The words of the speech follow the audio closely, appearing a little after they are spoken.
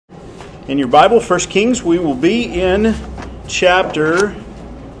In your Bible, 1 Kings, we will be in chapter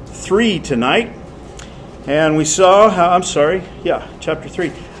 3 tonight. And we saw how, chapter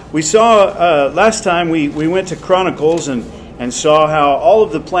 3. We saw, last time we went to Chronicles and saw how all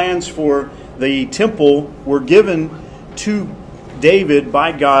of the plans for the temple were given to David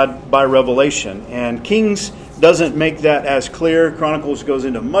by God by revelation. And Kings doesn't make that as clear. Chronicles goes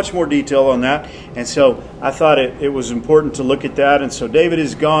into much more detail on that. And so I thought it was important to look at that. And so David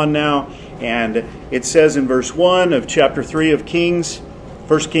is gone now. And it says in verse 1 of chapter 3 of Kings,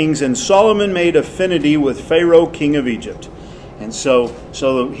 1 Kings, and Solomon made affinity with Pharaoh, king of Egypt. And so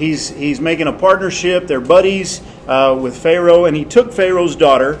he's making a partnership. They're buddies with Pharaoh. And he took Pharaoh's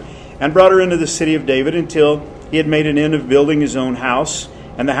daughter and brought her into the city of David until he had made an end of building his own house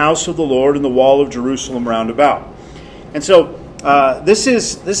and the house of the Lord and the wall of Jerusalem round about. And so this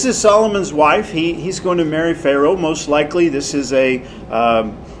is Solomon's wife. He's going to marry Pharaoh. Most likely this is a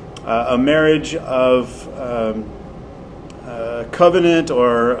marriage of covenant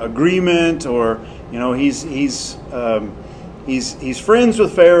or agreement, or he's friends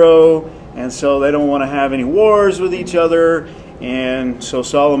with Pharaoh, and so they don't want to have any wars with each other, and so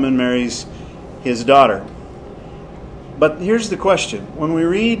Solomon marries his daughter. But here's the question. When we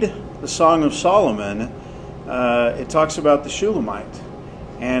read the Song of Solomon, it talks about the Shulamite.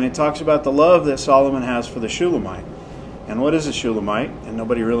 And it talks about the love that Solomon has for the Shulamite. And what is a Shulamite? And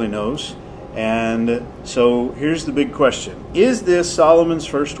nobody really knows. And so here's the big question. Is this Solomon's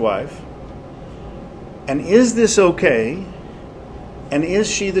first wife? And is this okay? And is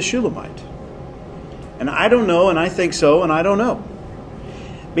she the Shulamite? And I don't know, and I think so, and I don't know.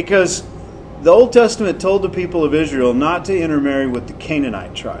 Because the Old Testament told the people of Israel not to intermarry with the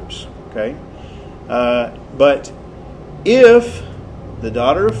Canaanite tribes. Okay? But if the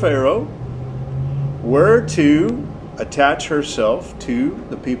daughter of Pharaoh were to attach herself to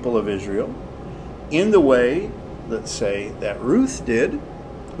the people of Israel in the way, let's say, that Ruth did,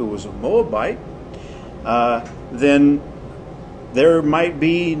 who was a Moabite, then there might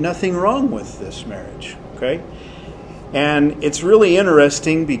be nothing wrong with this marriage. Okay? And it's really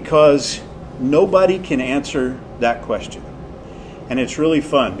interesting because nobody can answer that question. And it's really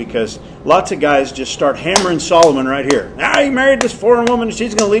fun because lots of guys just start hammering Solomon right here. He married this foreign woman and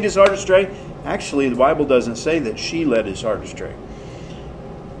she's going to lead his heart astray. Actually, the Bible doesn't say that she led his heart astray.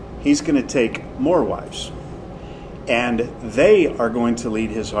 He's going to take more wives. And they are going to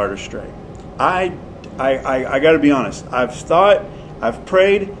lead his heart astray. I got to be honest. I've thought, I've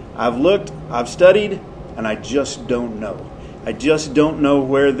prayed, I've looked, I've studied, and I just don't know. I just don't know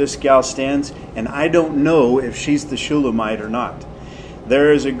where this gal stands, and I don't know if she's the Shulamite or not.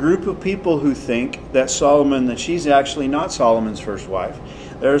 There is a group of people who think that she's actually not Solomon's first wife.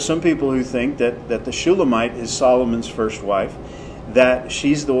 There are some people who think that the Shulamite is Solomon's first wife, that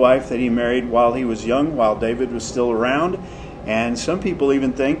she's the wife that he married while he was young, while David was still around. And some people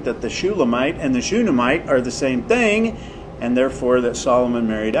even think that the Shulamite and the Shunammite are the same thing, and therefore that Solomon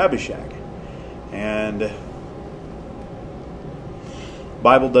married Abishag. And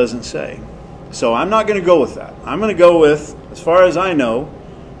Bible doesn't say. So I'm not going to go with that. I'm going to go with, as far as I know,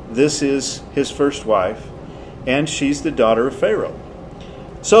 this is his first wife, and she's the daughter of Pharaoh.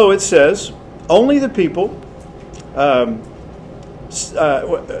 So it says, only the people,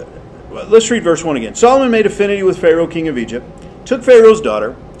 let's read verse 1 again. Solomon made affinity with Pharaoh, king of Egypt, took Pharaoh's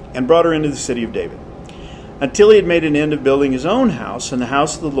daughter, and brought her into the city of David, until he had made an end of building his own house and the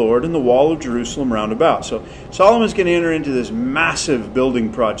house of the Lord and the wall of Jerusalem round about. So Solomon's going to enter into this massive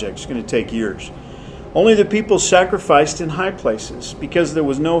building project. It's going to take years. Only the people sacrificed in high places, because there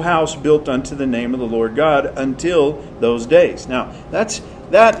was no house built unto the name of the Lord God until those days. Now, that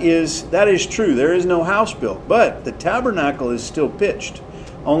is true. There is no house built, but the tabernacle is still pitched.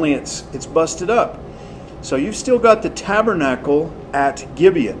 Only it's busted up. So you've still got the tabernacle at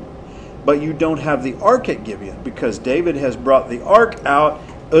Gibeon. But you don't have the ark at Gibeon, because David has brought the ark out.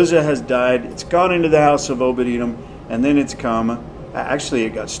 Uzzah has died. It's gone into the house of Obed-Edom, and then it's come. Actually,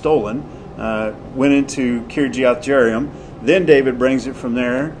 it got stolen. Went into Kirjath-Jearim. Then David brings it from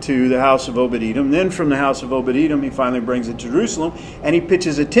there to the house of Obed-Edom. Then from the house of Obed-Edom, he finally brings it to Jerusalem, and he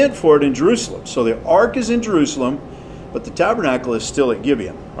pitches a tent for it in Jerusalem. So the ark is in Jerusalem, but the tabernacle is still at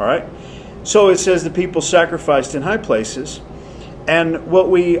Gibeon. All right. So it says the people sacrificed in high places. And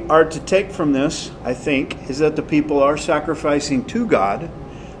what we are to take from this, I think, is that the people are sacrificing to God,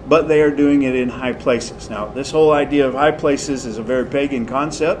 but they are doing it in high places. Now, this whole idea of high places is a very pagan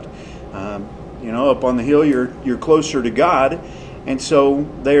concept. Up on the hill, you're closer to God, and so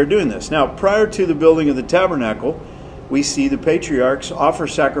they are doing this. Now, prior to the building of the tabernacle, we see the patriarchs offer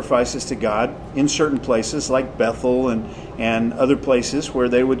sacrifices to God in certain places like Bethel and other places where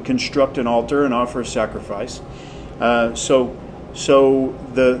they would construct an altar and offer a sacrifice. So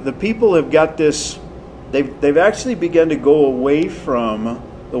the people have got this, they've actually begun to go away from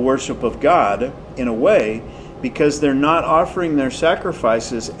the worship of God in a way, because they're not offering their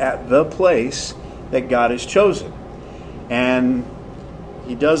sacrifices at the place that God has chosen. And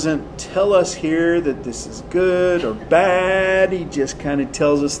He doesn't tell us here that this is good or bad. He just kind of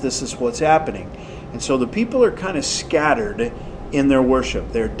tells us this is what's happening. And so the people are kind of scattered in their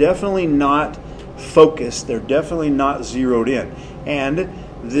worship. They're definitely not focused. They're definitely not zeroed in. And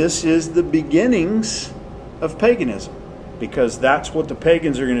this is the beginnings of paganism, because that's what the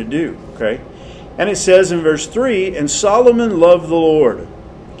pagans are going to do. Okay? And it says in verse 3, "And Solomon loved the Lord,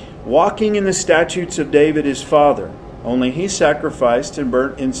 walking in the statutes of David his father. Only he sacrificed and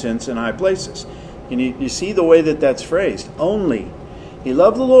burnt incense in high places." And you see the way that that's phrased. Only. He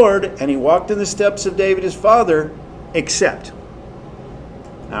loved the Lord, and he walked in the steps of David his father, except.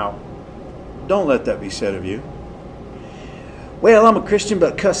 Now, don't let that be said of you. "Well, I'm a Christian,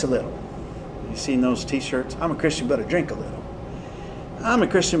 but I cuss a little." You seen those t-shirts? "I'm a Christian, but I drink a little. I'm a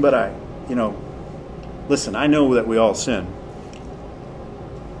Christian, but I, listen, I know that we all sin.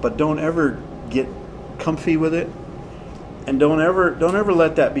 But don't ever get comfy with it. And don't ever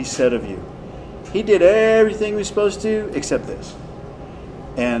let that be said of you. He did everything we're supposed to except this.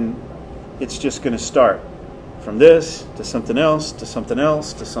 And it's just going to start from this to something else, to something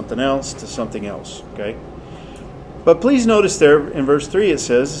else, to something else, to something else. Okay? But please notice there in verse 3 it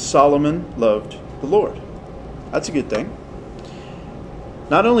says, Solomon loved the Lord. That's a good thing.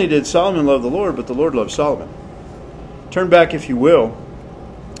 Not only did Solomon love the Lord, but the Lord loved Solomon. Turn back, if you will,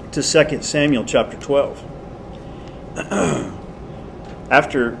 to 2 Samuel chapter 12.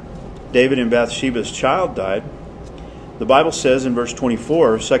 After David and Bathsheba's child died, the Bible says in verse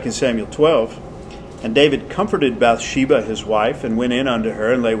 24 of 2 Samuel 12, "And David comforted Bathsheba his wife, and went in unto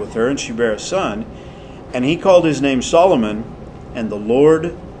her, and lay with her, and she bare a son. And he called his name Solomon, and the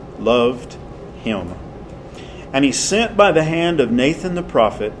Lord loved him. And he sent by the hand of Nathan the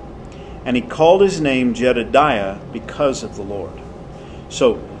prophet, and he called his name Jedediah, because of the Lord."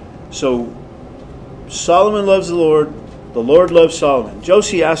 So Solomon loves the Lord loves Solomon.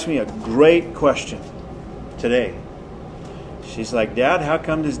 Josie asked me a great question today. She's like, "Dad, how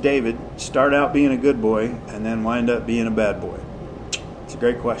come does David start out being a good boy and then wind up being a bad boy?" It's a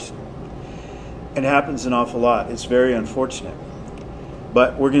great question. It happens an awful lot. It's very unfortunate.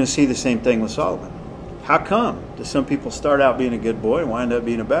 But we're going to see the same thing with Solomon. How come do some people start out being a good boy and wind up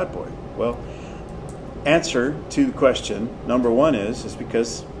being a bad boy? Well, answer to the question, number one is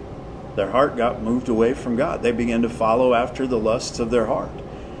because their heart got moved away from God. They began to follow after the lusts of their heart.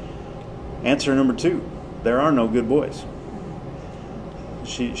 Answer number two, there are no good boys.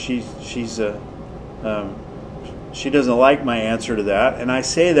 She doesn't like my answer to that, and I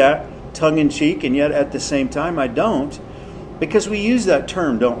say that tongue-in-cheek, and yet at the same time I don't, because we use that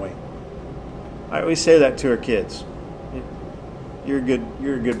term, don't we? I always say that to our kids. You're a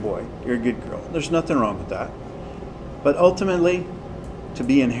good boy. You're a good girl. There's nothing wrong with that. But ultimately, to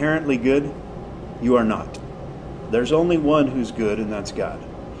be inherently good, you are not. There's only one who's good, and that's God.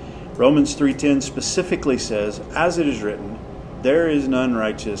 Romans 3:10 specifically says, "As it is written, there is none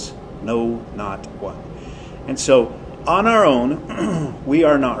righteous, no, not one." And so, on our own, we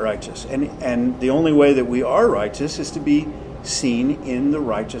are not righteous. And the only way that we are righteous is to be seen in the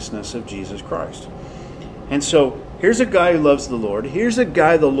righteousness of Jesus Christ. And so, here's a guy who loves the Lord. Here's a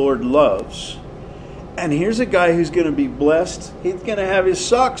guy the Lord loves. And here's a guy who's going to be blessed. He's going to have his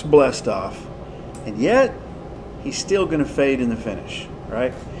socks blessed off. And yet, he's still going to fade in the finish,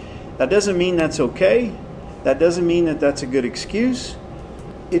 right? That doesn't mean that's okay. That doesn't mean that that's a good excuse.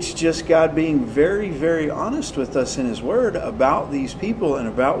 It's just God being very, very honest with us in His Word about these people and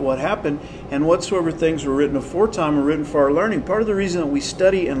about what happened, and whatsoever things were written aforetime were written for our learning. Part of the reason that we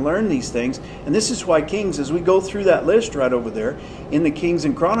study and learn these things, and this is why Kings, as we go through that list right over there in the Kings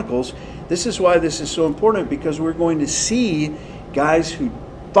and Chronicles, this is why this is so important, because we're going to see guys who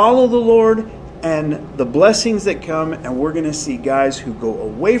follow the Lord and the blessings that come, and we're going to see guys who go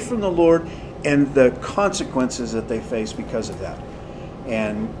away from the Lord and the consequences that they face because of that.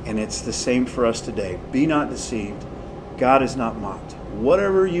 And it's the same for us today. Be not deceived. God is not mocked.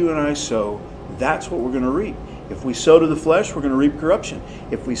 Whatever you and I sow, that's what we're going to reap. If we sow to the flesh, we're going to reap corruption.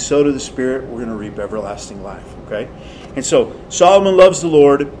 If we sow to the Spirit, we're going to reap everlasting life. Okay? And so, Solomon loves the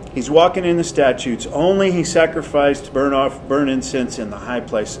Lord. He's walking in the statutes. Only he sacrificed, burn incense in the high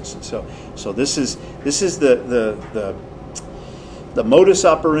places. And so this is the modus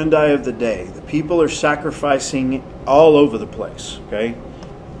operandi of the day. The people are sacrificing all over the place, okay?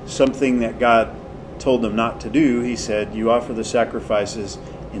 Something that God told them not to do. He said, you offer the sacrifices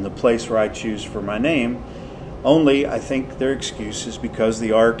in the place where I choose for my name. Only, I think their excuse is because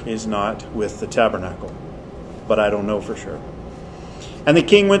the ark is not with the tabernacle. But I don't know for sure. And the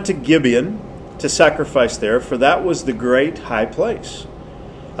king went to Gibeon to sacrifice there, for that was the great high place.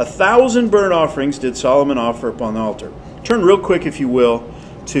 1,000 burnt offerings did Solomon offer upon the altar. Turn real quick, if you will,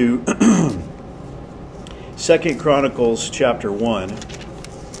 to 2 Chronicles chapter 1,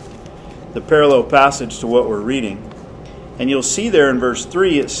 the parallel passage to what we're reading. And you'll see there in verse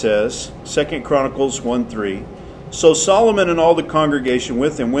 3 it says, 2 Chronicles 1:3, so Solomon and all the congregation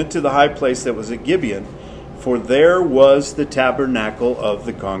with him went to the high place that was at Gibeon, for there was the tabernacle of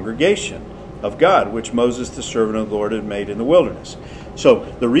the congregation of God, which Moses the servant of the Lord had made in the wilderness. So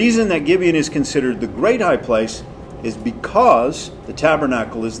the reason that Gibeon is considered the great high place is because the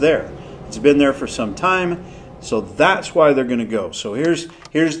tabernacle is there. It's been there for some time, so that's why they're going to go. So here's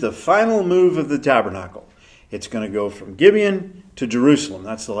the final move of the tabernacle. It's going to go from Gibeon to Jerusalem.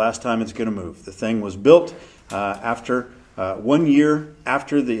 That's the last time it's going to move. The thing was built after 1 year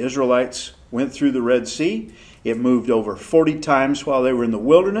after the Israelites went through the Red Sea. It moved over 40 times while they were in the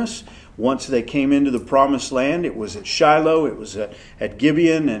wilderness. Once they came into the promised land, it was at Shiloh, it was at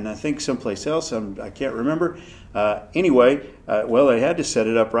Gibeon, and I think someplace else. I can't remember. Anyway, they had to set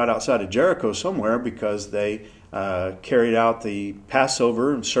it up right outside of Jericho somewhere because they carried out the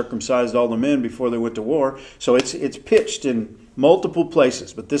Passover and circumcised all the men before they went to war. So it's pitched in multiple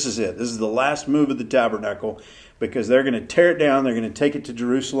places, but this is it. This is the last move of the tabernacle because they're going to tear it down, they're going to take it to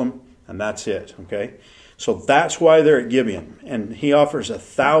Jerusalem, and that's it, okay? So that's why they're at Gibeon. And he offers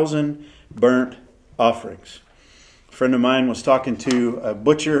 1,000 burnt offerings. A friend of mine was talking to a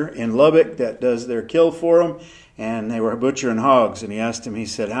butcher in Lubbock that does their kill for them. And they were butchering hogs. And he asked him, he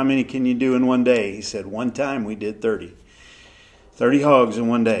said, how many can you do in one day? He said, one time we did 30. 30 hogs in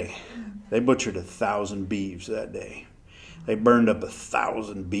one day. They butchered 1,000 beeves that day. They burned up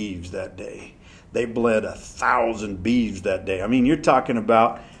 1,000 beeves that day. They bled 1,000 beeves that day. I mean, you're talking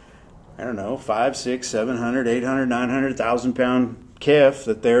about, I don't know, 500, 600, 700, 800, 900, 1,000 pound calf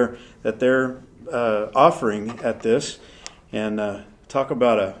that they're offering at this. And talk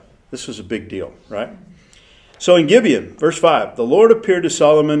about this was a big deal, right? So in Gibeon, verse 5, the Lord appeared to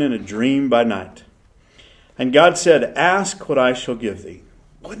Solomon in a dream by night. And God said, ask what I shall give thee.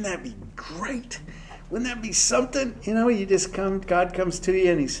 Wouldn't that be great? Wouldn't that be something? You know, you just come, God comes to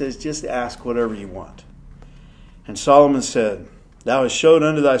you and he says, just ask whatever you want. And Solomon said, thou hast showed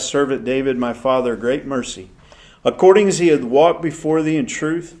unto thy servant David my father great mercy, according as he had walked before thee in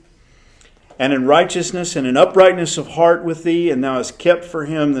truth, and in righteousness and in uprightness of heart with thee, and thou hast kept for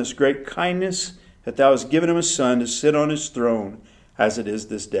him this great kindness, that thou hast given him a son to sit on his throne, as it is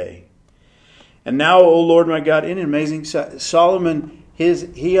this day. And now, O Lord my God, isn't it amazing? Solomon,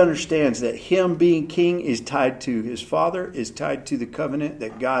 he understands that him being king is tied to his father, is tied to the covenant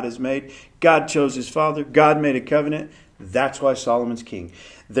that God has made. God chose his father. God made a covenant. That's why Solomon's king.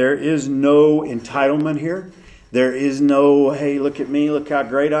 There is no entitlement here. There is no, hey, look at me, look how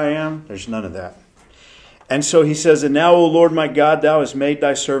great I am. There's none of that. And so he says, and now, O Lord my God, thou hast made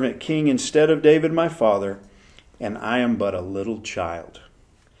thy servant king instead of David my father, and I am but a little child.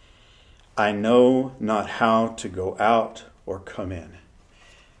 I know not how to go out or come in.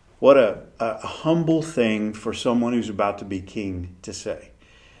 What a humble thing for someone who's about to be king to say.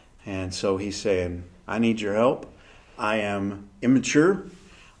 And so he's saying, I need your help. I am immature.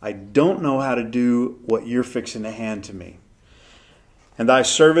 I don't know how to do what you're fixing to hand to me. And thy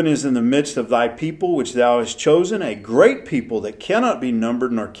servant is in the midst of thy people, which thou hast chosen, a great people that cannot be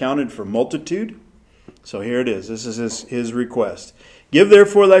numbered nor counted for multitude. So here it is. This is his request. Give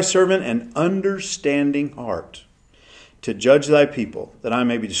therefore thy servant an understanding heart to judge thy people, that I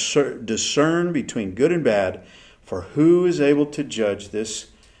may be discern between good and bad. For who is able to judge this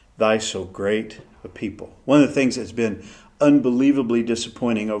thy so great a people? One of the things that's been unbelievably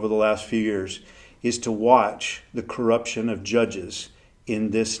disappointing over the last few years is to watch the corruption of judges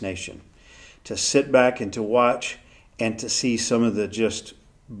in this nation. To sit back and to watch and to see some of the just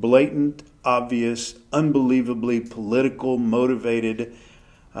blatant, obvious, unbelievably political, motivated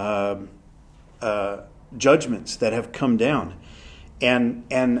judgments that have come down.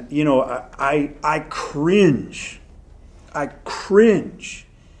 And you know, I cringe. I cringe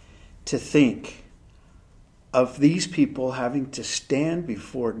to think of these people having to stand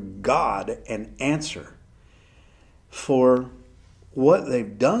before God and answer for what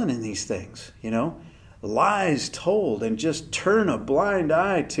they've done in these things, you know, lies told, and just turn a blind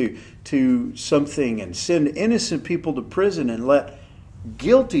eye to something and send innocent people to prison and let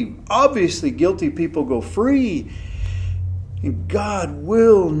obviously guilty people go free. And God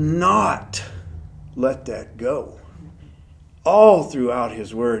will not let that go. All throughout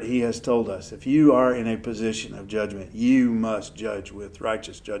His Word, He has told us, if you are in a position of judgment, you must judge with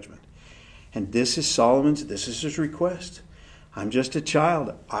righteous judgment. And this is Solomon's, this is his request. I'm just a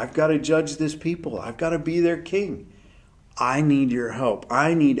child. I've got to judge this people. I've got to be their king. I need your help.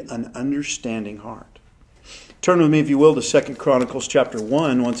 I need an understanding heart. Turn with me, if you will, to 2 Chronicles chapter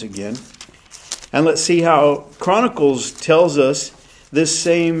 1 once again. And let's see how Chronicles tells us this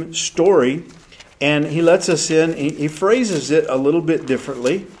same story. And he lets us in, he phrases it a little bit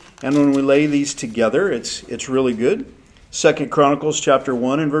differently. And when we lay these together, it's really good. 2 Chronicles chapter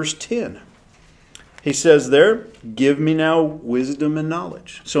 1 and verse 10. He says there, give me now wisdom and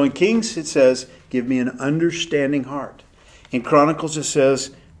knowledge. So in Kings it says, give me an understanding heart. In Chronicles it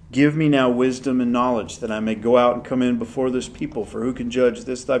says, give me now wisdom and knowledge, that I may go out and come in before this people. For who can judge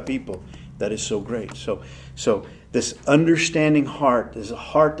this thy people? That is so great. So this understanding heart is a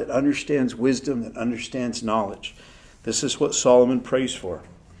heart that understands wisdom, that understands knowledge. This is what Solomon prays for.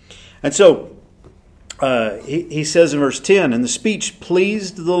 And so he says in verse 10, and the speech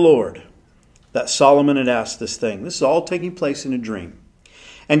pleased the Lord, that Solomon had asked this thing. This is all taking place in a dream.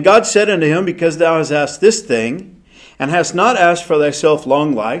 And God said unto him, because thou hast asked this thing, and hast not asked for thyself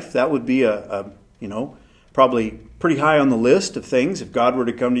long life, that would be probably pretty high on the list of things. If God were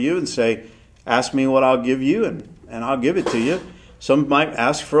to come to you and say, ask me what I'll give you, and I'll give it to you. Some might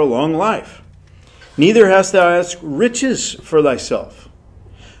ask for a long life. Neither hast thou asked riches for thyself,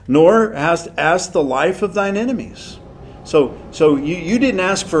 nor hast asked the life of thine enemies. So you didn't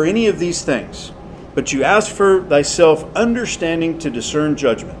ask for any of these things, but you asked for thyself understanding to discern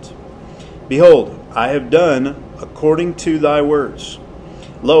judgment. Behold, I have done according to thy words.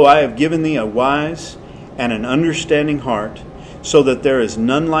 Lo, I have given thee a wise and an understanding heart, so that there is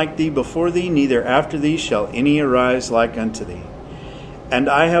none like thee before thee, neither after thee shall any arise like unto thee. And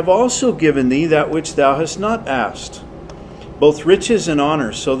I have also given thee that which thou hast not asked, both riches and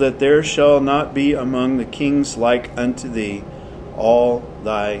honor, so that there shall not be among the kings like unto thee all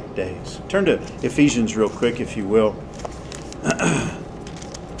thy days. Turn to Ephesians real quick, if you will.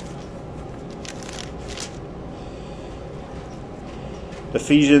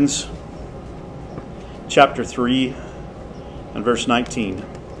 Ephesians chapter 3 and verse 19.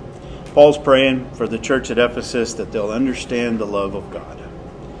 Paul's praying for the church at Ephesus that they'll understand the love of God.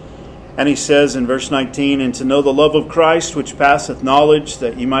 And he says in verse 19, and to know the love of Christ, which passeth knowledge,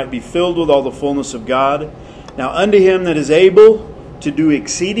 that ye might be filled with all the fullness of God. Now unto him that is able to do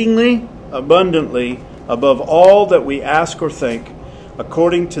exceedingly abundantly above all that we ask or think,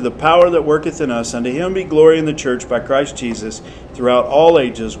 according to the power that worketh in us, unto him be glory in the church by Christ Jesus throughout all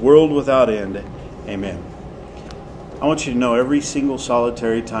ages, world without end. Amen. I want you to know every single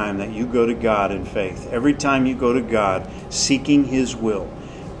solitary time that you go to God in faith, every time you go to God seeking His will,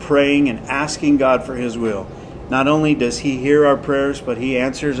 praying and asking God for His will, not only does He hear our prayers, but He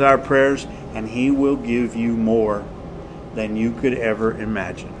answers our prayers, and He will give you more than you could ever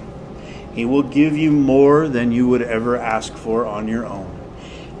imagine. He will give you more than you would ever ask for on your own.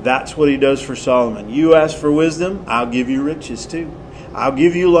 That's what He does for Solomon. You ask for wisdom, I'll give you riches too. I'll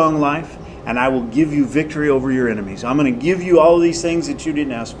give you long life, and I will give you victory over your enemies. I'm going to give you all of these things that you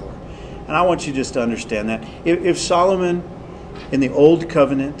didn't ask for. And I want you just to understand that. If Solomon, in the Old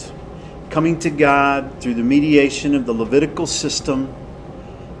Covenant, coming to God through the mediation of the Levitical system,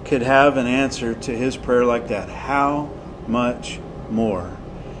 could have an answer to his prayer like that, how much more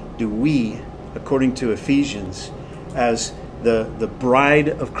do we, according to Ephesians, as the bride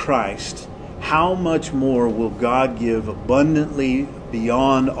of Christ, how much more will God give abundantly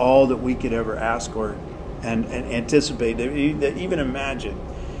beyond all that we could ever ask or and anticipate, even imagine,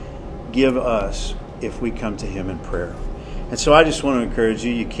 give us if we come to Him in prayer. And so I just want to encourage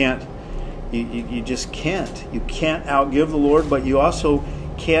you, you just can't. You can't outgive the Lord, but you also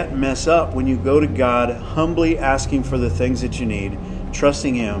can't mess up when you go to God humbly asking for the things that you need,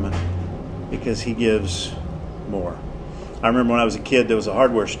 trusting Him because He gives more. I remember when I was a kid, there was a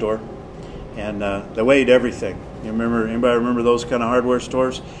hardware store, and they weighed everything. Anybody remember those kind of hardware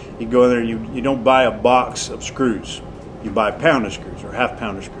stores? You go in there, you don't buy a box of screws. You buy a pound of screws or half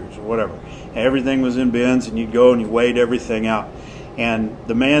pound of screws or whatever. And everything was in bins, and you'd go and you weighed everything out. And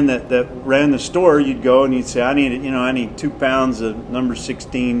the man that ran the store, you'd go and you'd say, I need 2 pounds of number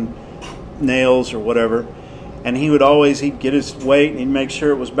 16 nails or whatever. And he'd get his weight and he'd make sure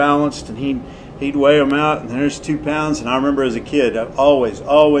it was balanced, and he'd weigh them out, and there's 2 pounds. And I remember as a kid, I always,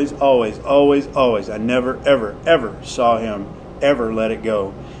 I never, ever saw him ever let it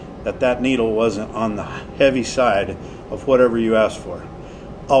go, that needle wasn't on the heavy side of whatever you asked for.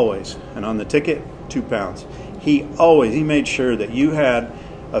 Always. And on the ticket, 2 pounds. he made sure that you had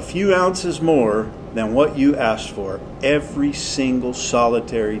a few ounces more than what you asked for every single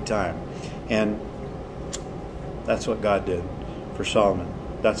solitary time. And that's what God did for Solomon.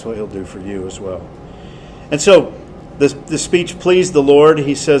 That's what he'll do for you as well. And so the speech pleased the Lord.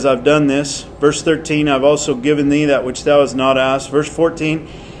 He says, I've done this. Verse 13, I've also given thee that which thou hast not asked. Verse 14,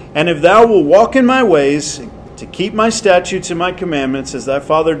 and if thou wilt walk in my ways, to keep my statutes and my commandments, as thy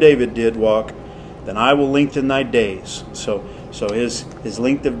father David did walk, then I will lengthen thy days. So his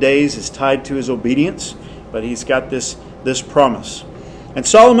length of days is tied to his obedience, but he's got this promise. And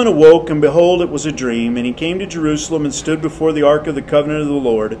Solomon awoke, and behold, it was a dream. And he came to Jerusalem and stood before the ark of the covenant of the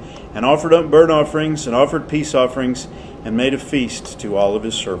Lord, and offered up burnt offerings and offered peace offerings, and made a feast to all of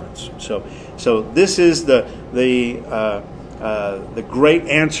his servants. So this is the great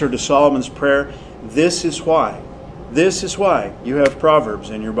answer to Solomon's prayer. This is why you have Proverbs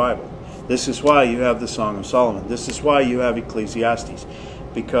in your Bible. This is why you have the Song of Solomon. This is why you have Ecclesiastes,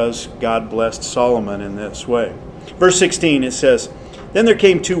 because God blessed Solomon in this way. Verse 16, it says, Then there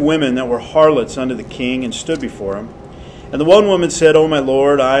came two women that were harlots unto the king, and stood before him. And the one woman said, O my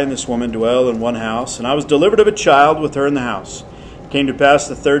lord, I and this woman dwell in one house, and I was delivered of a child with her in the house. It came to pass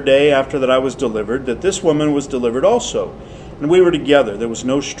the third day after that I was delivered, that this woman was delivered also. And we were together. There was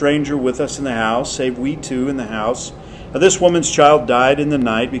no stranger with us in the house, save we two in the house. Now this woman's child died in the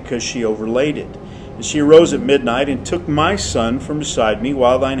night because she overlaid it. And she arose at midnight, and took my son from beside me,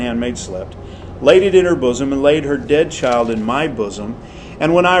 while thine handmaid slept, laid it in her bosom, and laid her dead child in my bosom.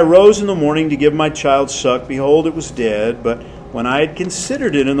 And when I arose in the morning to give my child suck, behold, it was dead. But when I had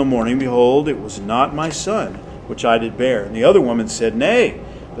considered it in the morning, behold, it was not my son, which I did bear. And the other woman said, Nay,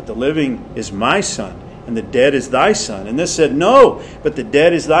 but the living is my son, and the dead is thy son. And this said, No, but the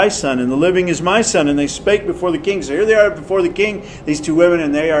dead is thy son, and the living is my son. And they spake before the king. So here they are before the king, these two women,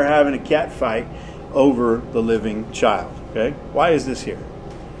 and they are having a cat fight over the living child. Okay? Why is this here?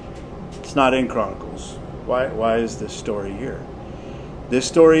 It's not in Chronicles. Why is this story here? This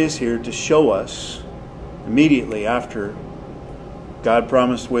story is here to show us, immediately after God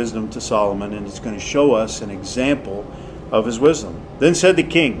promised wisdom to Solomon, and it's going to show us an example of his wisdom. Then said the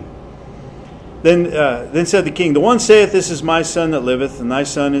king, the one saith, This is my son that liveth, and thy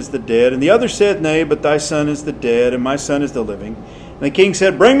son is the dead. And the other saith, Nay, but thy son is the dead, and my son is the living. And the king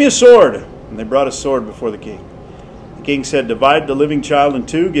said, Bring me a sword. And they brought a sword before the king. The king said, Divide the living child in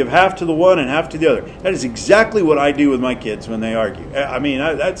two, give half to the one and half to the other. That is exactly what I do with my kids when they argue. I mean,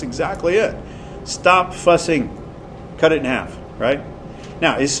 that's exactly it. Stop fussing. Cut it in half, right?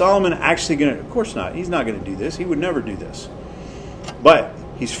 Now, is Solomon actually going to... Of course not. He's not going to do this. He would never do this. But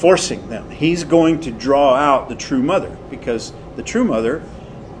he's forcing them. He's going to draw out the true mother, because the true mother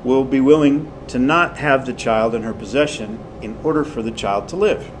will be willing to not have the child in her possession in order for the child to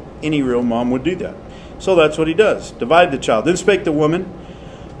live. Any real mom would do that. So that's what he does. Divide the child. Then spake the woman,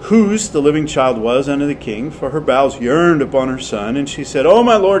 whose the living child was, unto the king, for her bowels yearned upon her son. And she said, O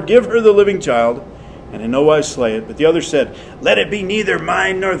my lord, give her the living child, and in no wise slay it. But the other said, Let it be neither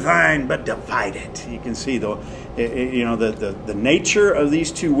mine nor thine, but divide it. You can see the nature of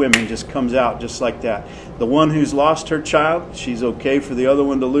these two women just comes out just like that. The one who's lost her child, she's okay for the other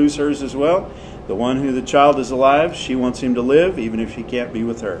one to lose hers as well. The one who the child is alive, she wants him to live, even if he can't be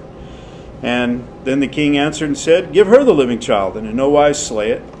with her. And then the king answered and said, Give her the living child, and in no wise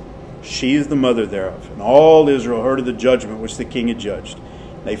slay it. She is the mother thereof. And all Israel heard of the judgment which the king had judged.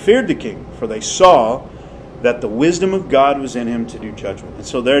 They feared the king, for they saw that the wisdom of God was in him to do judgment. And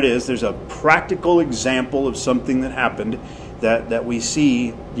so there it is. There's a practical example of something that happened that we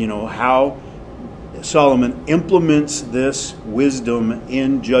see, how Solomon implements this wisdom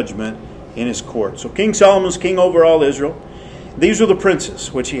in judgment in his court. So King Solomon was king over all Israel. These were the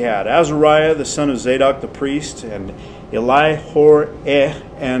princes which he had: Azariah, the son of Zadok the priest, and Elihoreh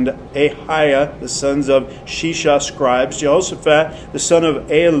and Ahiah, the sons of Shisha scribes. Jehoshaphat, the son of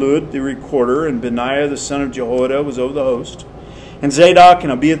Ahilud, the recorder, and Benaiah, the son of Jehoiada, was over the host. And Zadok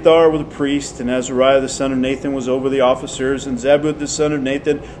and Abiathar were the priests, and Azariah, the son of Nathan, was over the officers, and Zabud, the son of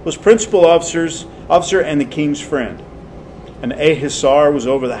Nathan, was principal officer and the king's friend. And Ahisar was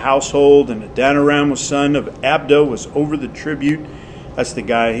over the household, and Adoniram, was son of Abda, was over the tribute. That's the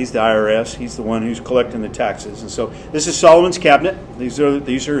guy, he's the IRS. He's the one who's collecting the taxes. And so this is Solomon's cabinet. These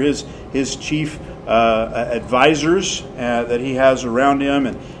are his chief advisors that he has around him,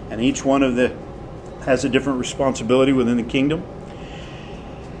 and each one of the has a different responsibility within the kingdom.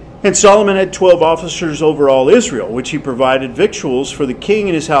 And Solomon had 12 officers over all Israel, which he provided victuals for the king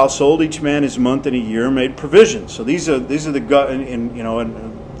and his household, each man his month and a year, made provisions. So these are the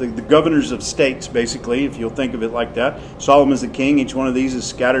governors of states, basically, if you'll think of it like that. Solomon's the king. Each one of these is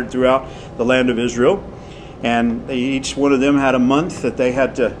scattered throughout the land of Israel. And each one of them had a month that they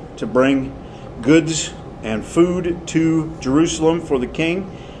had to bring goods and food to Jerusalem for the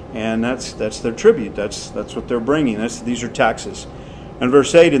king, and that's their tribute. That's what they're bringing. These are taxes. And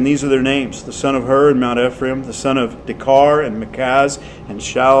verse 8, and these are their names: the son of Hur in Mount Ephraim, the son of Dekar and Machaz and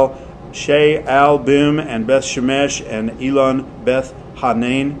Shealbim and Beth Shemesh and Elon Beth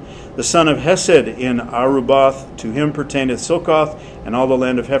Hanain, the son of Hesed in Arubath, to him pertaineth Silkoth and all the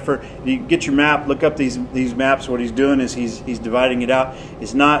land of Hepher. You get your map, look up these maps. What he's doing is he's dividing it out.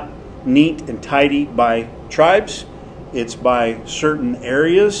 It's not neat and tidy by tribes, it's by certain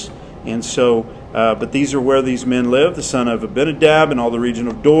areas. And so but these are where these men live: the son of Abinadab and all the region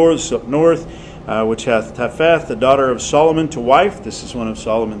of Dor, this up north, which hath Tapheth, the daughter of Solomon, to wife. This is one of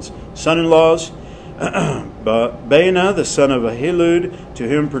Solomon's son-in-laws. Baanah, the son of Ahilud, to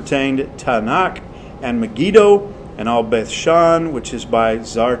him pertained Tanakh and Megiddo, and all Bethshan, which is by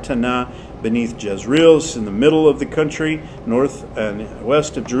Zartanah, beneath Jezreel, in the middle of the country, north and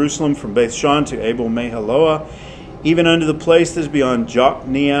west of Jerusalem, from Bethshan to Abel Mahaloah, even unto the place that is beyond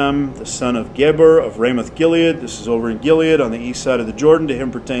Jokneam, the son of Geber of Ramoth Gilead. This is over in Gilead on the east side of the Jordan. To him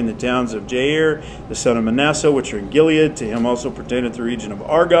pertain the towns of Jair, the son of Manasseh, which are in Gilead. To him also pertaineth the region of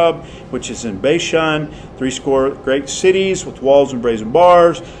Argob, which is in Bashan. 80 great cities with walls and brazen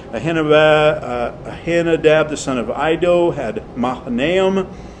bars. Ahinadab, the son of Iddo, had Mahanaim.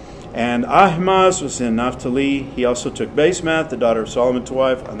 And Ahimaaz was in Naphtali. He also took Basemath, the daughter of Solomon, to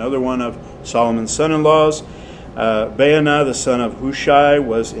wife, another one of Solomon's son-in-laws. Baanah, the son of Hushai,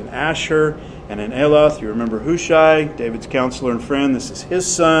 was in Asher and in Eloth. You remember Hushai, David's counselor and friend. This is his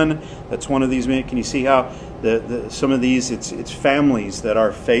son. That's one of these men. Can you see how some of these, it's families that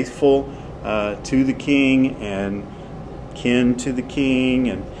are faithful to the king and kin to the king.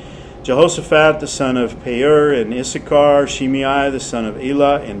 And Jehoshaphat, the son of Peor in Issachar, Shimei, the son of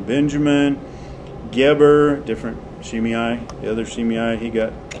Elah in Benjamin, Geber, different Shimei, the other Shimei he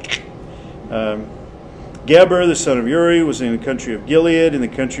got. Geber, the son of Uri, was in the country of Gilead, in the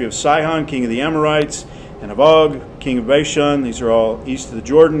country of Sihon, king of the Amorites, and of Og, king of Bashan. These are all east of the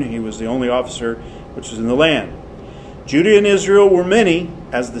Jordan. He was the only officer which was in the land. Judah and Israel were many,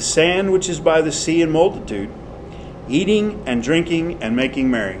 as the sand which is by the sea in multitude, eating and drinking and making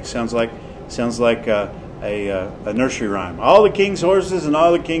merry. Sounds like a nursery rhyme. All the king's horses and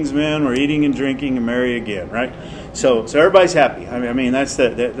all the king's men were eating and drinking and merry again, right? So everybody's happy. I mean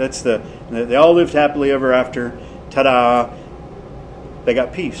they all lived happily ever after. Ta-da! They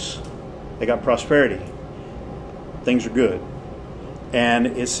got peace. They got prosperity. Things are good. And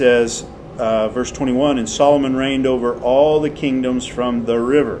it says, verse 21, and Solomon reigned over all the kingdoms from the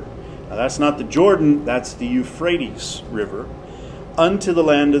river. Now that's not the Jordan, that's the Euphrates River, unto the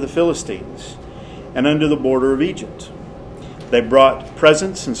land of the Philistines, and unto the border of Egypt. They brought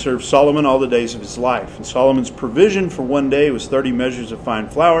presents and served Solomon all the days of his life. And Solomon's provision for one day was 30 measures of fine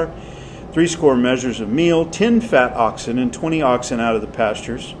flour, 80 measures of meal, 10 fat oxen, and 20 oxen out of the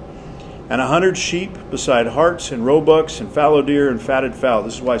pastures, and 100 sheep, beside harts and roebucks and fallow deer and fatted fowl.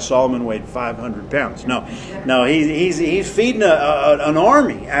 This is why Solomon weighed 500 pounds. No, he's feeding an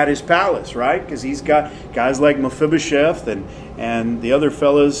army at his palace, right? Because he's got guys like Mephibosheth and the other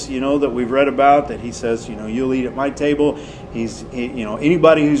fellas, that we've read about, that he says, you'll eat at my table.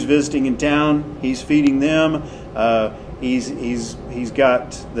 Anybody who's visiting in town, he's feeding them. He's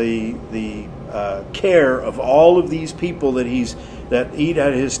got the care of all of these people that eat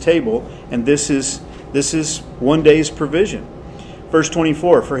at his table, and this is one day's provision. Verse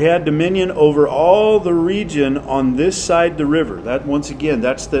 24, for he had dominion over all the region on this side the river. That, once again,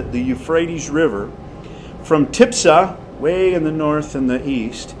 that's the Euphrates River, from Tipsah, way in the north and the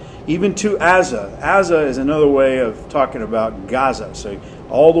east, even to Azza. Azza is another way of talking about Gaza. So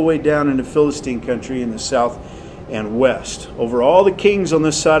all the way down into Philistine country in the south and west, over all the kings on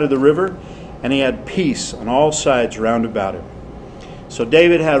this side of the river, and he had peace on all sides round about him. So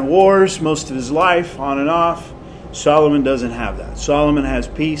David had wars most of his life, on and off. Solomon doesn't have that. Solomon has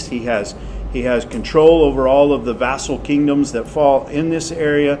peace. He has control over all of the vassal kingdoms that fall in this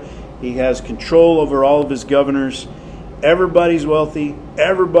area. He has control over all of his governors. Everybody's wealthy.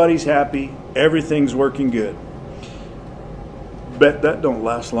 Everybody's happy. Everything's working good. Bet that don't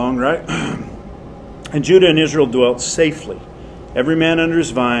last long, right? And Judah and Israel dwelt safely, every man under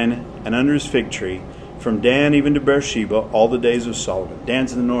his vine and under his fig tree, from Dan even to Beersheba, all the days of Solomon.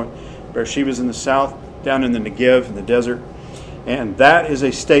 Dan's in the north, Beersheba's in the south, down in the Negev, in the desert. And that is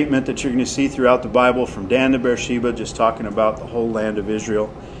a statement that you're going to see throughout the Bible, from Dan to Beersheba, just talking about the whole land of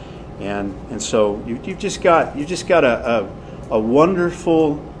Israel. And so you've just got a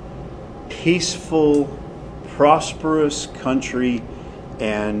wonderful, peaceful, prosperous country,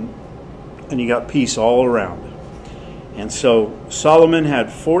 and and you got peace all around. And so Solomon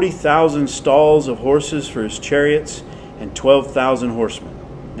had 40,000 stalls of horses for his chariots and 12,000 horsemen.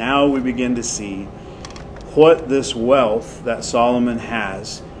 Now we begin to see what this wealth that Solomon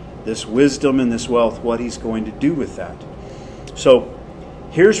has, this wisdom and this wealth, what he's going to do with that. So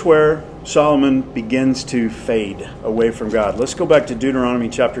here's where Solomon begins to fade away from God. Let's go back to Deuteronomy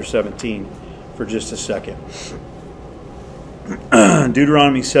chapter 17 for just a second.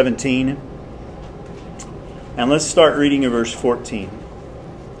 Deuteronomy 17. And let's start reading in verse 14.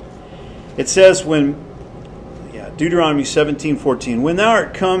 It says, Deuteronomy 17:14, when thou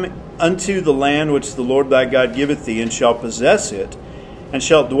art come unto the land which the Lord thy God giveth thee, and shalt possess it, and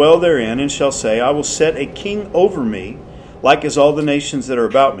shalt dwell therein, and shall say, I will set a king over me, like as all the nations that are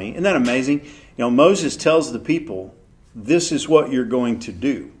about me. Isn't that amazing? Moses tells the people, this is what you're going to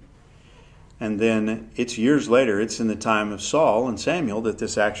do. And then it's years later, it's in the time of Saul and Samuel that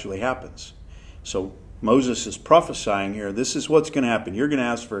this actually happens. So Moses is prophesying here, this is what's going to happen. You're going to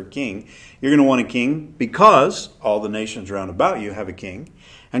ask for a king. You're going to want a king because all the nations round about you have a king.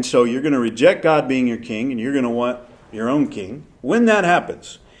 And so you're going to reject God being your king, and you're going to want your own king. When that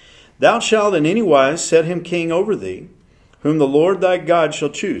happens, thou shalt in any wise set him king over thee, whom the Lord thy God shall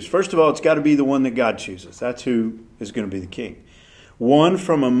choose. First of all, it's got to be the one that God chooses. That's who is going to be the king. One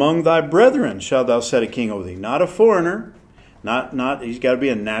from among thy brethren shalt thou set a king over thee. Not a foreigner. He's got to be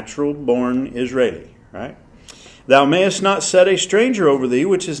a natural born Israeli. Right? Thou mayest not set a stranger over thee,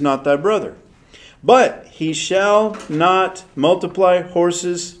 which is not thy brother. But he shall not multiply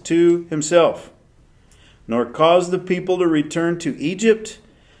horses to himself, nor cause the people to return to Egypt,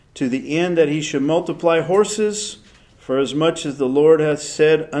 to the end that he should multiply horses. For as much as the Lord hath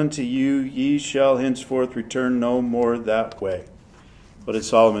said unto you, ye shall henceforth return no more that way. What did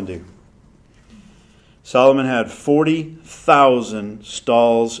Solomon do? Solomon had 40,000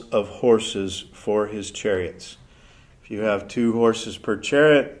 stalls of horses for his chariots. If you have 2 horses per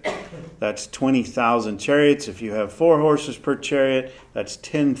chariot, that's 20,000 chariots. If you have 4 horses per chariot, that's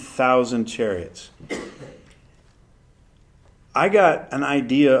 10,000 chariots. I got an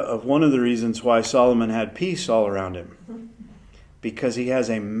idea of one of the reasons why Solomon had peace all around him. Because he has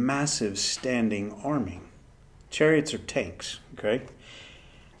a massive standing army. Chariots are tanks, okay?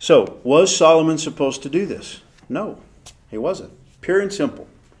 So, was Solomon supposed to do this? No, he wasn't. Pure and simple.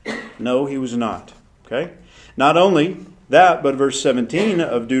 No, he was not. Okay? Not only that, but verse 17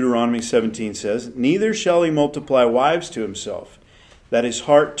 of Deuteronomy 17 says, neither shall he multiply wives to himself, that his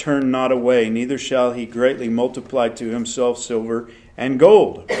heart turn not away, neither shall he greatly multiply to himself silver and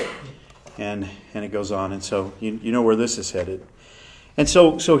gold. And it goes on. And so, you know where this is headed. And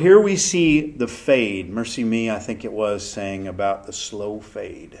so here we see the fade. Mercy Me, I think it was, saying about the slow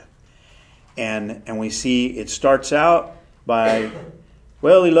fade. And we see it starts out by,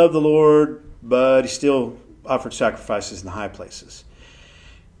 well, he loved the Lord, but he still offered sacrifices in the high places.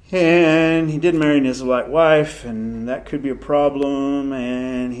 And he did marry an Israelite wife, and that could be a problem.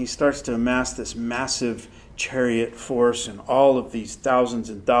 And he starts to amass this massive chariot force and all of these thousands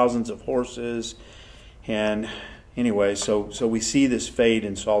and thousands of horses. And anyway, so we see this fade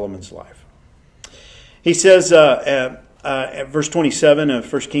in Solomon's life. He says, verse 27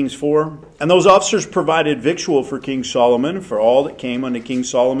 of 1 Kings 4, and those officers provided victual for King Solomon, for all that came unto King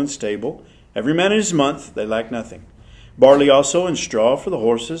Solomon's table. Every man in his month, they lacked nothing. Barley also and straw for the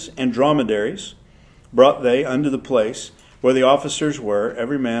horses, and dromedaries brought they unto the place where the officers were,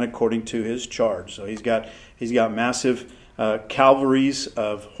 every man according to his charge. So he's got massive cavalries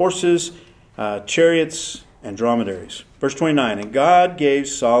of horses, chariots, and dromedaries. Verse 29, and God gave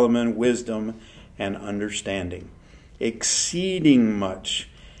Solomon wisdom and understanding, exceeding much,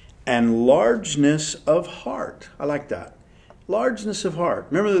 and largeness of heart. I like that. Largeness of heart.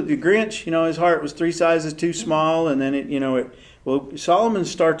 Remember the Grinch? His heart was 3 sizes too small, and then Solomon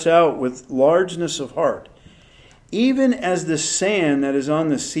starts out with largeness of heart, even as the sand that is on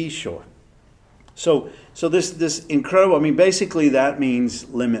the seashore. So this incredible. Basically that means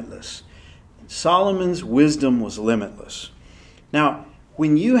limitless. Solomon's wisdom was limitless. Now,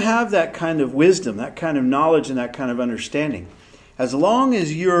 when you have that kind of wisdom, that kind of knowledge, and that kind of understanding, as long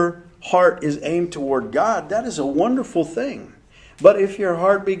as your heart is aimed toward God, that is a wonderful thing. But if your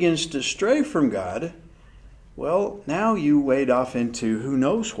heart begins to stray from God, well, now you wade off into who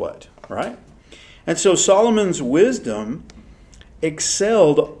knows what, right? And so Solomon's wisdom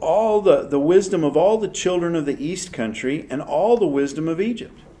excelled all the wisdom of all the children of the East country and all the wisdom of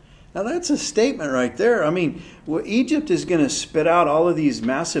Egypt. Now that's a statement right there. Egypt is going to spit out all of these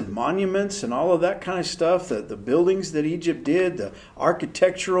massive monuments and all of that kind of stuff, the buildings that Egypt did, the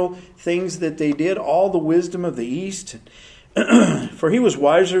architectural things that they did, all the wisdom of the East. For he was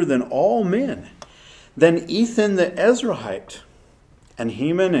wiser than all men, than Ethan the Ezrahite, and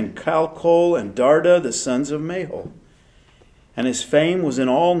Heman and Calcol and Darda, the sons of Mahol. And his fame was in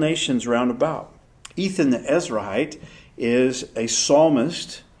all nations round about. Ethan the Ezrahite is a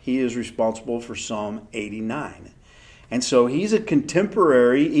psalmist. He is responsible for Psalm 89. And so he's a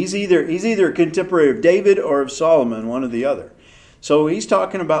contemporary. He's either a contemporary of David or of Solomon, one or the other. So he's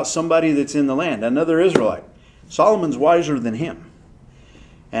talking about somebody that's in the land, another Israelite. Solomon's wiser than him.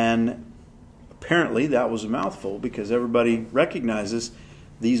 And apparently that was a mouthful, because everybody recognizes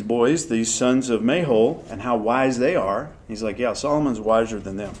these boys, these sons of Mahol, and how wise they are. He's like, yeah, Solomon's wiser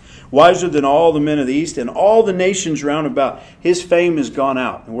than them. Wiser than all the men of the East and all the nations round about. His fame has gone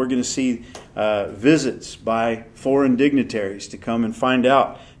out. And we're going to see visits by foreign dignitaries to come and find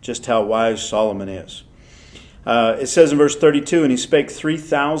out just how wise Solomon is. It says in verse 32, and he spake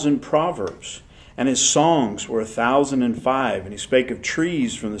 3,000 proverbs, and his songs were 1,005. And he spake of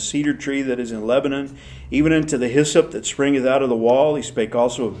trees, from the cedar tree that is in Lebanon, even unto the hyssop that springeth out of the wall. He spake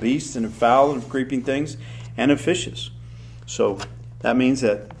also of beasts and of fowl and of creeping things and of fishes. So that means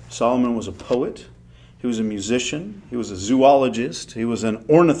that Solomon was a poet. He was a musician. He was a zoologist. He was an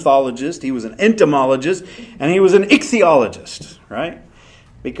ornithologist. He was an entomologist. And he was an ichthyologist, right?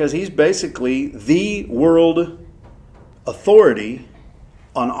 Because he's basically the world authority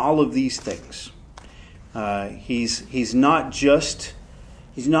on all of these things. He's not just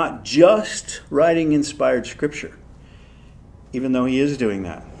writing inspired scripture, even though he is doing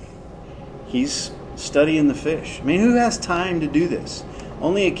that. He's studying the fish. I mean, who has time to do this?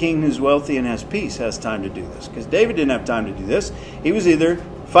 Only a king who's wealthy and has peace has time to do this. Because David didn't have time to do this. He was either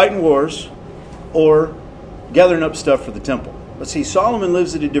fighting wars or gathering up stuff for the temple. But see, Solomon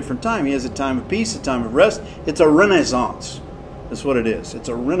lives at a different time. He has a time of peace, a time of rest. It's a renaissance. That's what it is. It's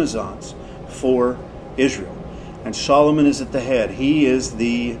a renaissance for Israel. And Solomon is at the head. He is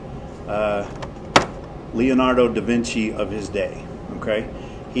the Leonardo da Vinci of his day. Okay?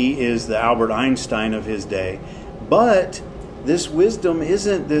 He is the Albert Einstein of his day. But this wisdom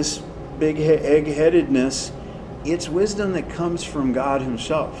isn't this big egg-headedness. It's wisdom that comes from God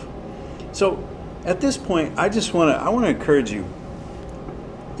himself. So at this point, I want to encourage you.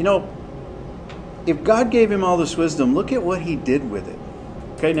 You know, if God gave him all this wisdom, look at what he did with it.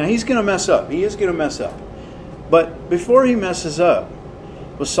 Okay, now he's going to mess up. He is going to mess up. But before he messes up,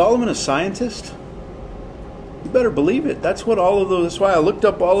 was Solomon a scientist? You better believe it. That's why I looked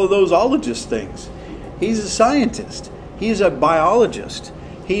up all of those ologist things. He's a scientist. He is a biologist.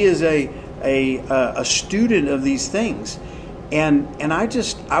 He is a student of these things. And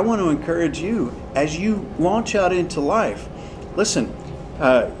I want to encourage you as you launch out into life. Listen,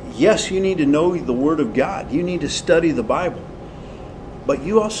 yes, you need to know the Word of God. You need to study the Bible. But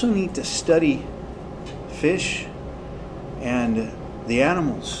you also need to study fish and the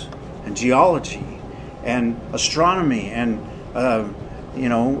animals and geology and astronomy and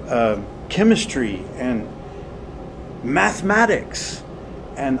chemistry and mathematics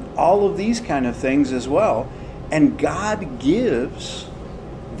and all of these kind of things as well. And God gives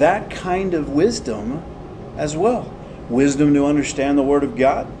that kind of wisdom as well. Wisdom to understand the Word of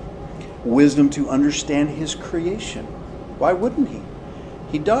God. Wisdom to understand His creation. Why wouldn't He?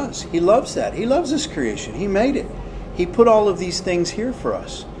 He does. He loves that. He loves His creation. He made it. He put all of these things here for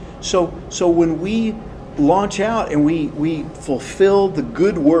us. So when we launch out and we fulfill the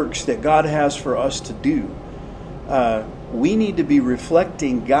good works that God has for us to do, we need to be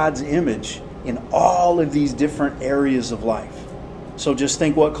reflecting God's image in all of these different areas of life. So just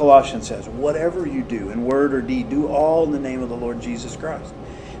think what Colossians says. Whatever you do in word or deed, do all in the name of the Lord Jesus Christ.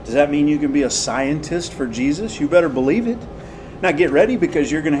 Does that mean you can be a scientist for Jesus? You better believe it. Now get ready,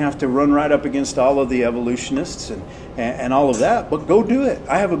 because you're going to have to run right up against all of the evolutionists and all of that. But go do it.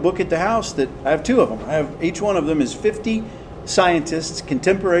 I have a book at the house that I have 2 of them. Each one of them is 50 scientists,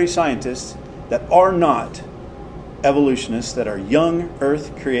 contemporary scientists that are not evolutionists, that are young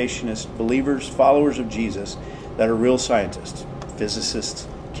earth creationists, believers, followers of Jesus, that are real scientists, physicists,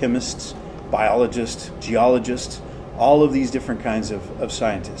 chemists, biologists, geologists, all of these different kinds of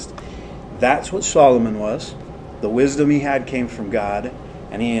scientists. That's what Solomon was. The wisdom he had came from God,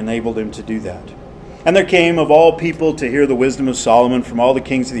 and He enabled him to do that. And there came of all people to hear the wisdom of Solomon from all the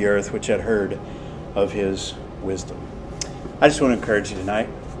kings of the earth, which had heard of his wisdom. I just want to encourage you tonight.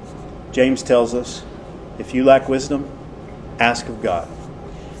 James tells us, if you lack wisdom, ask of God.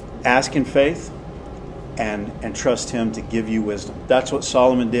 Ask in faith and trust Him to give you wisdom. That's what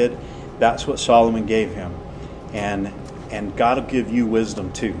Solomon did. That's what Solomon gave him. And God will give you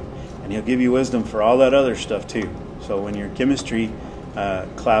wisdom too. And He'll give you wisdom for all that other stuff too. So when your chemistry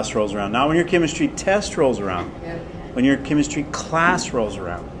class rolls around, not when your chemistry test rolls around, when your chemistry class rolls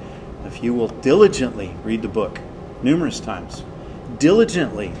around, if you will diligently read the book numerous times,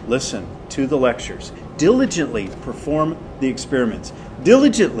 diligently listen to the lectures, diligently perform the experiments,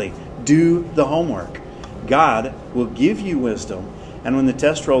 diligently do the homework, God will give you wisdom. And when the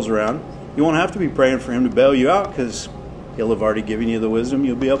test rolls around, you won't have to be praying for Him to bail you out, because He'll have already given you the wisdom.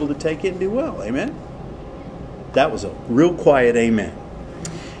 You'll be able to take it and do well. Amen? That was a real quiet amen.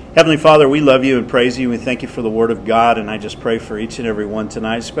 Heavenly Father, we love You and praise You. We thank You for the Word of God, and I just pray for each and every one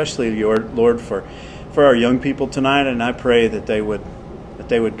tonight, especially Lord, for our young people tonight, and I pray that they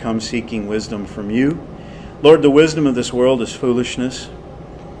would come seeking wisdom from You. Lord, the wisdom of this world is foolishness,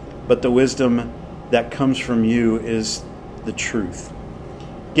 but the wisdom that comes from You is the truth.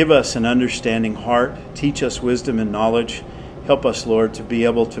 Give us an understanding heart. Teach us wisdom and knowledge. Help us, Lord, to be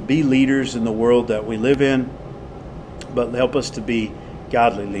able to be leaders in the world that we live in, but help us to be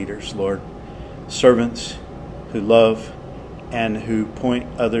godly leaders, Lord. Servants who love and who point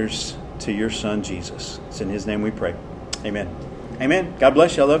others to Your Son, Jesus. It's in His name we pray. Amen. Amen. God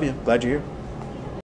bless you. I love you. Glad you're here.